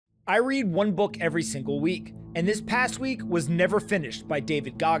I read one book every single week, and this past week was Never Finished by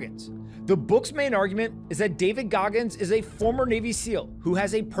David Goggins. The book's main argument is that David Goggins is a former Navy SEAL who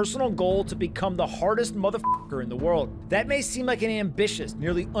has a personal goal to become the hardest motherfucker in the world. That may seem like an ambitious,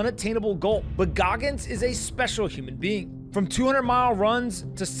 nearly unattainable goal, but Goggins is a special human being. From 200-mile runs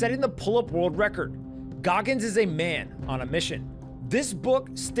to setting the pull-up world record, Goggins is a man on a mission. This book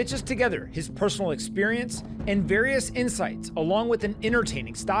stitches together his personal experience and various insights along with an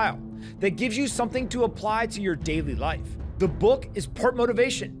entertaining style that gives you something to apply to your daily life. The book is part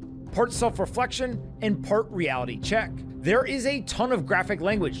motivation, part self-reflection, and part reality check. There is a ton of graphic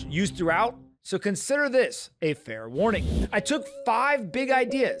language used throughout, so consider this a fair warning. I took 5 big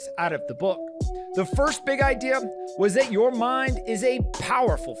ideas out of the book. The first big idea was that your mind is a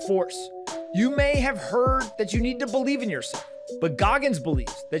powerful force. You may have heard that you need to believe in yourself, but Goggins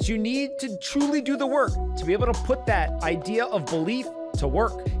believes that you need to truly do the work to be able to put that idea of belief to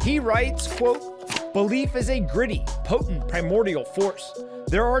work. He writes, quote, "Belief is a gritty, potent, primordial force.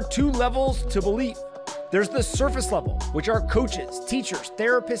 There are 2 levels to belief. There's the surface level, which our coaches, teachers,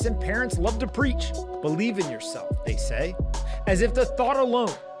 therapists, and parents love to preach. Believe in yourself, they say, as if the thought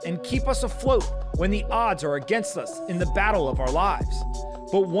alone and keep us afloat when the odds are against us in the battle of our lives.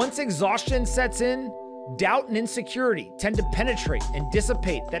 But once exhaustion sets in, doubt and insecurity tend to penetrate and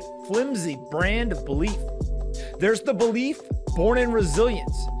dissipate that flimsy brand of belief. There's the belief born in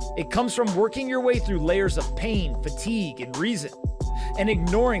resilience. It comes from working your way through layers of pain, fatigue, and reason, and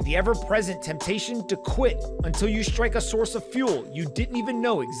ignoring the ever-present temptation to quit until you strike a source of fuel you didn't even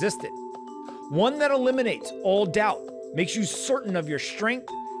know existed. One that eliminates all doubt, makes you certain of your strength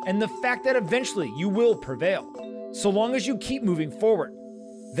and the fact that eventually you will prevail, so long as you keep moving forward.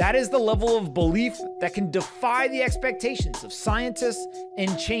 That is the level of belief that can defy the expectations of scientists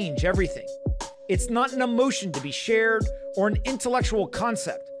and change everything. It's not an emotion to be shared or an intellectual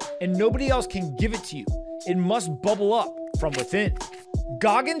concept, and nobody else can give it to you. It must bubble up from within."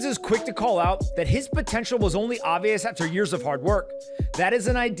 Goggins is quick to call out that his potential was only obvious after years of hard work. That is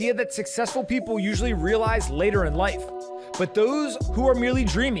an idea that successful people usually realize later in life, but those who are merely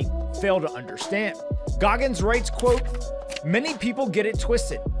dreaming fail to understand. Goggins writes, quote, "Many people get it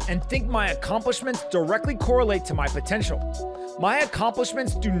twisted and think my accomplishments directly correlate to my potential. My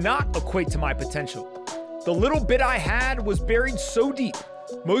accomplishments do not equate to my potential. The little bit I had was buried so deep,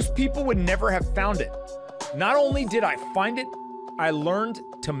 most people would never have found it. Not only did I find it, I learned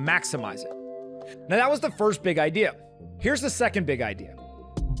to maximize it." Now that was the first big idea. Here's the second big idea.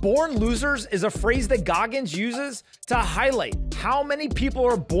 Born losers is a phrase that Goggins uses to highlight how many people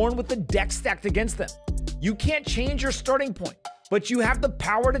are born with the deck stacked against them. You can't change your starting point, but you have the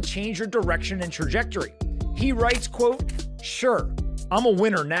power to change your direction and trajectory. He writes, quote, "Sure, I'm a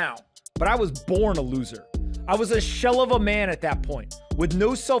winner now, but I was born a loser. I was a shell of a man at that point, with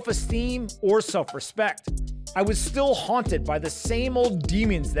no self-esteem or self-respect. I was still haunted by the same old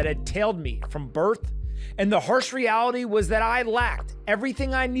demons that had tailed me from birth, and the harsh reality was that I lacked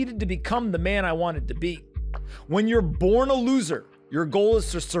everything I needed to become the man I wanted to be. When you're born a loser, your goal is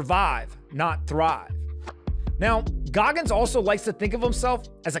to survive, not thrive." Now, Goggins also likes to think of himself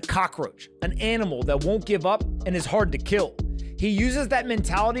as a cockroach, an animal that won't give up and is hard to kill. He uses that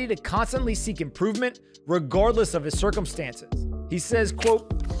mentality to constantly seek improvement regardless of his circumstances. He says, quote,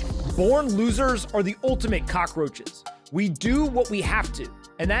 "Born losers are the ultimate cockroaches. We do what we have to,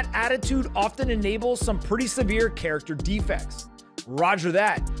 and that attitude often enables some pretty severe character defects. Roger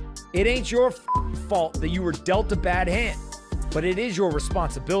that. It ain't your fault that you were dealt a bad hand, but it is your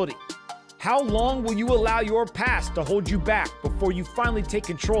responsibility. How long will you allow your past to hold you back before you finally take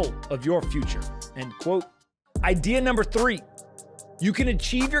control of your future?" End quote. Idea number 3. You can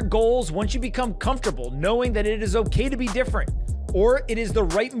achieve your goals once you become comfortable knowing that it is okay to be different, or it is the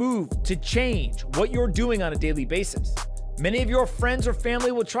right move to change what you're doing on a daily basis. Many of your friends or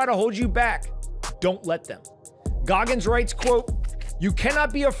family will try to hold you back. Don't let them. Goggins writes, quote, "You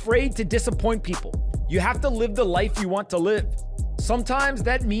cannot be afraid to disappoint people. You have to live the life you want to live. Sometimes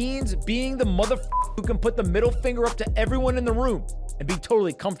that means being the motherfucker who can put the middle finger up to everyone in the room and be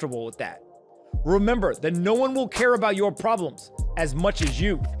totally comfortable with that. Remember that no one will care about your problems as much as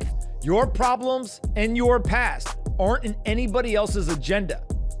you. Your problems and your past aren't in anybody else's agenda.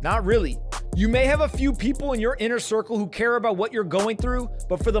 Not really. You may have a few people in your inner circle who care about what you're going through,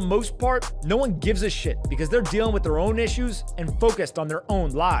 but for the most part, no one gives a shit because they're dealing with their own issues and focused on their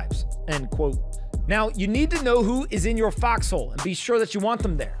own lives." End quote. Now, you need to know who is in your foxhole and be sure that you want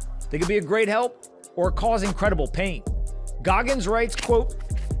them there. They could be a great help or cause incredible pain. Goggins writes, quote,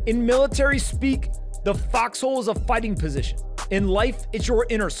 "In military speak, the foxhole is a fighting position. In life, it's your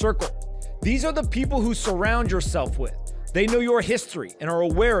inner circle. These are the people who surround yourself with, They know your history and are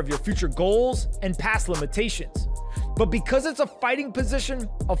aware of your future goals and past limitations. But because it's a fighting position,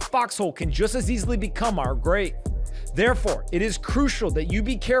 a foxhole can just as easily become our grave. Therefore, it is crucial that you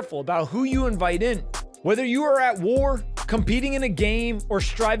be careful about who you invite in. Whether you are at war, competing in a game, or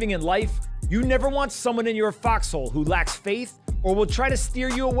striving in life, you never want someone in your foxhole who lacks faith or will try to steer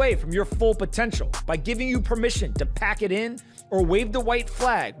you away from your full potential by giving you permission to pack it in or wave the white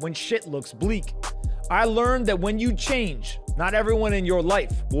flag when shit looks bleak. I learned that when you change, not everyone in your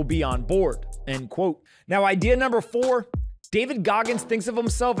life will be on board, end quote. Now, idea number 4, David Goggins thinks of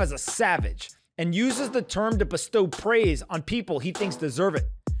himself as a savage and uses the term to bestow praise on people he thinks deserve it.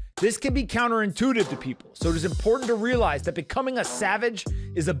 This can be counterintuitive to people, so it is important to realize that becoming a savage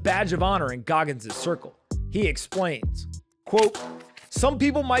is a badge of honor in Goggins' circle. He explains, quote, "Some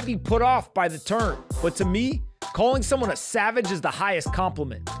people might be put off by the term, but to me, calling someone a savage is the highest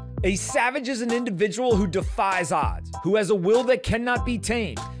compliment. A savage is an individual who defies odds, who has a will that cannot be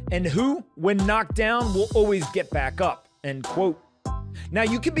tamed, and who, when knocked down, will always get back up," end quote. Now,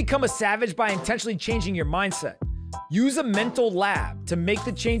 you can become a savage by intentionally changing your mindset. Use a mental lab to make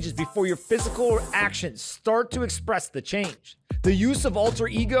the changes before your physical actions start to express the change. The use of alter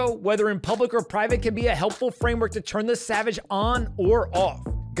ego, whether in public or private, can be a helpful framework to turn the savage on or off.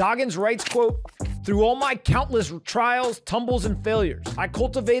 Goggins writes, quote, "Through all my countless trials, tumbles, and failures, I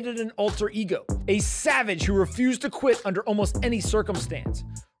cultivated an alter ego, a savage who refused to quit under almost any circumstance.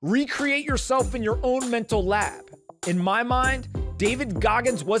 Recreate yourself in your own mental lab. In my mind, David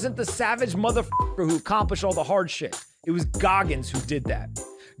Goggins wasn't the savage motherfucker who accomplished all the hard shit. It was Goggins who did that.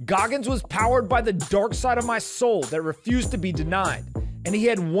 Goggins was powered by the dark side of my soul that refused to be denied, and he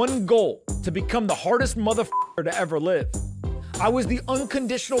had one goal, to become the hardest motherfucker to ever live. I was the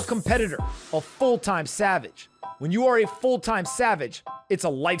unconditional competitor, a full-time savage. When you are a full-time savage, it's a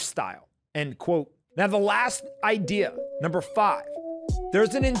lifestyle," end quote. Now, the last idea, number 5.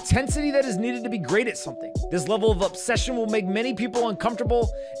 There's an intensity that is needed to be great at something. This level of obsession will make many people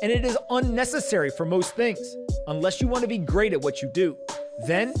uncomfortable, and it is unnecessary for most things, unless you want to be great at what you do.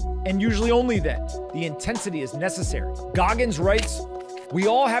 Then, and usually only then, the intensity is necessary. Goggins writes, "We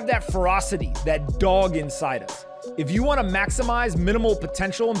all have that ferocity, that dog inside us. If you want to maximize minimal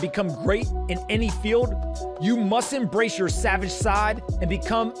potential and become great in any field, you must embrace your savage side and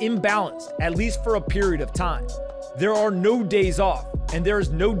become imbalanced, at least for a period of time. There are no days off, and there is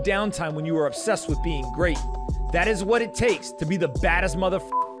no downtime when you are obsessed with being great. That is what it takes to be the baddest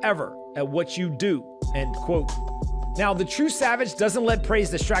motherfucker ever at what you do," end quote. Now, the true savage doesn't let praise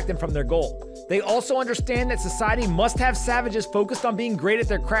distract them from their goal. They also understand that society must have savages focused on being great at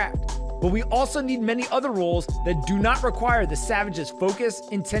their craft. But we also need many other roles that do not require the savage's focus,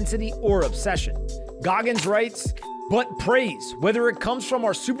 intensity, or obsession. Goggins writes, "But praise, whether it comes from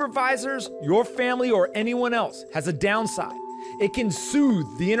our supervisors, your family, or anyone else, has a downside. It can soothe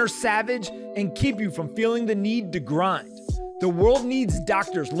the inner savage and keep you from feeling the need to grind. The world needs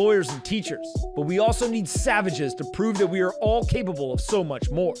doctors, lawyers, and teachers, but we also need savages to prove that we are all capable of so much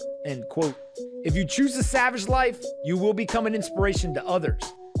more," end quote. If you choose a savage life, you will become an inspiration to others.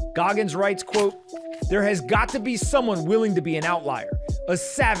 Goggins writes, quote, "There has got to be someone willing to be an outlier, a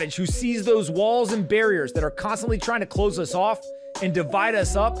savage who sees those walls and barriers that are constantly trying to close us off and divide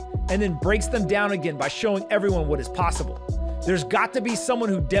us up, and then breaks them down again by showing everyone what is possible. There's got to be someone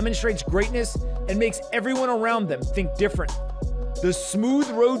who demonstrates greatness and makes everyone around them think different. The smooth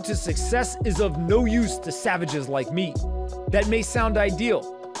road to success is of no use to savages like me. That may sound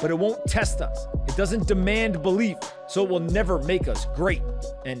ideal, but it won't test us. It doesn't demand belief, so it will never make us great,"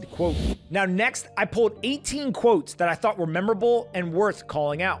 end quote. Now, next, I pulled 18 quotes that I thought were memorable and worth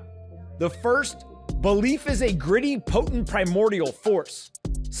calling out. The first, "Belief is a gritty, potent, primordial force."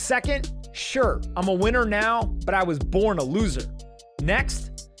 Second, "Sure, I'm a winner now, but I was born a loser."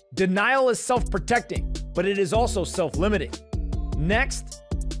 Next, "Denial is self-protecting, but it is also self-limiting." Next,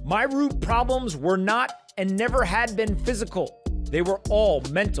 "My root problems were not and never had been physical. They were all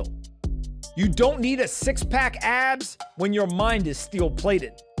mental." You don't need a six-pack abs when your mind is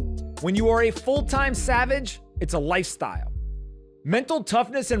steel-plated. When you are a full-time savage, it's a lifestyle. Mental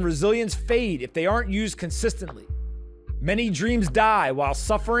toughness and resilience fade if they aren't used consistently. Many dreams die while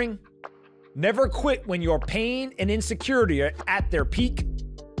suffering. Never quit when your pain and insecurity are at their peak.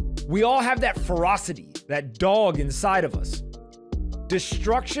 We all have that ferocity, that dog inside of us.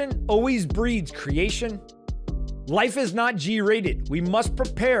 Destruction always breeds creation. Life is not G-rated. We must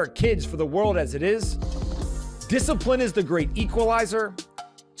prepare kids for the world as it is. Discipline is the great equalizer.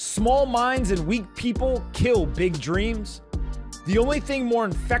 Small minds and weak people kill big dreams. The only thing more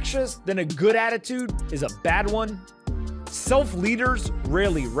infectious than a good attitude is a bad one. Self-leaders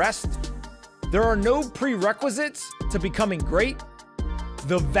rarely rest. There are no prerequisites to becoming great.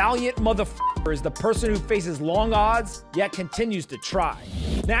 The valiant motherfucker is the person who faces long odds, yet continues to try.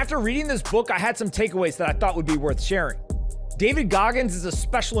 Now, after reading this book, I had some takeaways that I thought would be worth sharing. David Goggins is a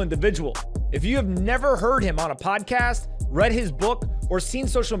special individual. If you have never heard him on a podcast, read his book, or seen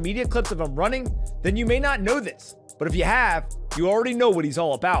social media clips of him running, then you may not know this. But if you have, you already know what he's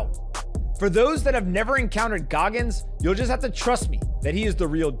all about. For those that have never encountered Goggins, you'll just have to trust me that he is the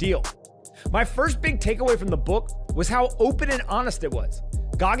real deal. My first big takeaway from the book was how open and honest it was.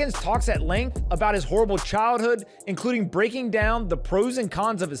 Goggins talks at length about his horrible childhood, including breaking down the pros and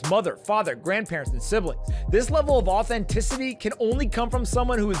cons of his mother, father, grandparents, and siblings. This level of authenticity can only come from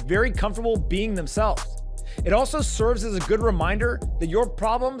someone who is very comfortable being themselves. It also serves as a good reminder that your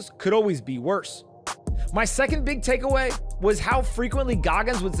problems could always be worse. My second big takeaway was how frequently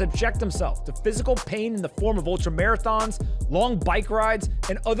Goggins would subject himself to physical pain in the form of ultramarathons, long bike rides,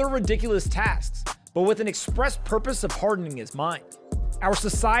 and other ridiculous tasks, but with an express purpose of hardening his mind. Our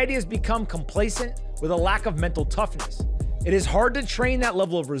society has become complacent with a lack of mental toughness. It is hard to train that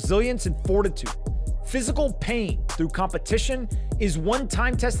level of resilience and fortitude. Physical pain through competition is one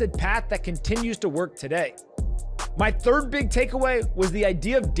time-tested path that continues to work today. My third big takeaway was the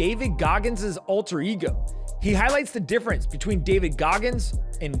idea of David Goggins' alter ego. He highlights the difference between David Goggins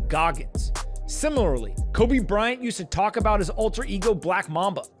and Goggins. Similarly, Kobe Bryant used to talk about his alter ego Black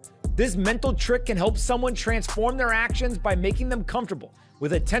Mamba. This mental trick can help someone transform their actions by making them comfortable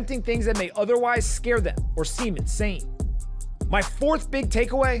with attempting things that may otherwise scare them or seem insane. My fourth big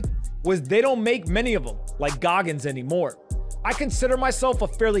takeaway was they don't make many of them like Goggins anymore. I consider myself a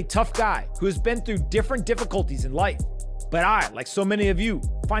fairly tough guy who has been through different difficulties in life, but I, like so many of you,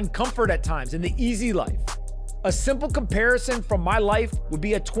 find comfort at times in the easy life. A simple comparison from my life would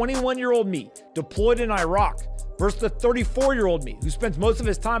be a 21-year-old me deployed in Iraq versus the 34-year-old me who spends most of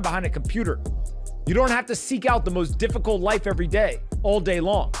his time behind a computer. You don't have to seek out the most difficult life every day, all day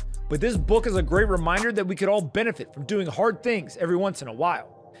long, but this book is a great reminder that we could all benefit from doing hard things every once in a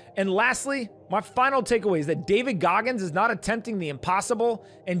while. And lastly, my final takeaway is that David Goggins is not attempting the impossible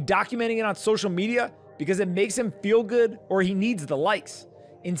and documenting it on social media because it makes him feel good or he needs the likes.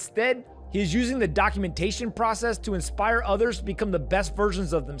 Instead, he is using the documentation process to inspire others to become the best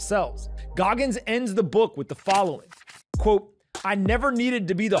versions of themselves. Goggins ends the book with the following, quote, "I never needed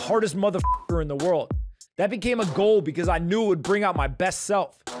to be the hardest motherfucker in the world. That became a goal because I knew it would bring out my best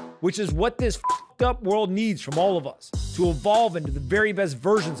self, which is what this fucked up world needs from all of us to evolve into the very best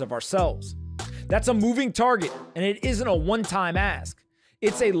versions of ourselves. That's a moving target, and it isn't a one-time ask.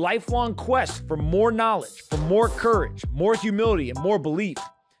 It's a lifelong quest for more knowledge, for more courage, more humility, and more belief.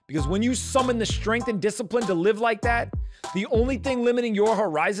 Because when you summon the strength and discipline to live like that, the only thing limiting your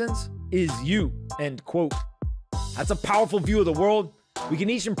horizons is you," end quote. That's a powerful view of the world. We can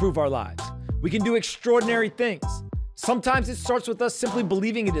each improve our lives. We can do extraordinary things. Sometimes it starts with us simply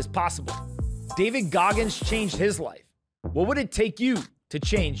believing it is possible. David Goggins changed his life. What would it take you to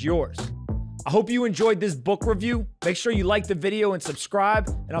change yours? I hope you enjoyed this book review. Make sure you like the video and subscribe,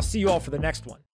 and I'll see you all for the next one.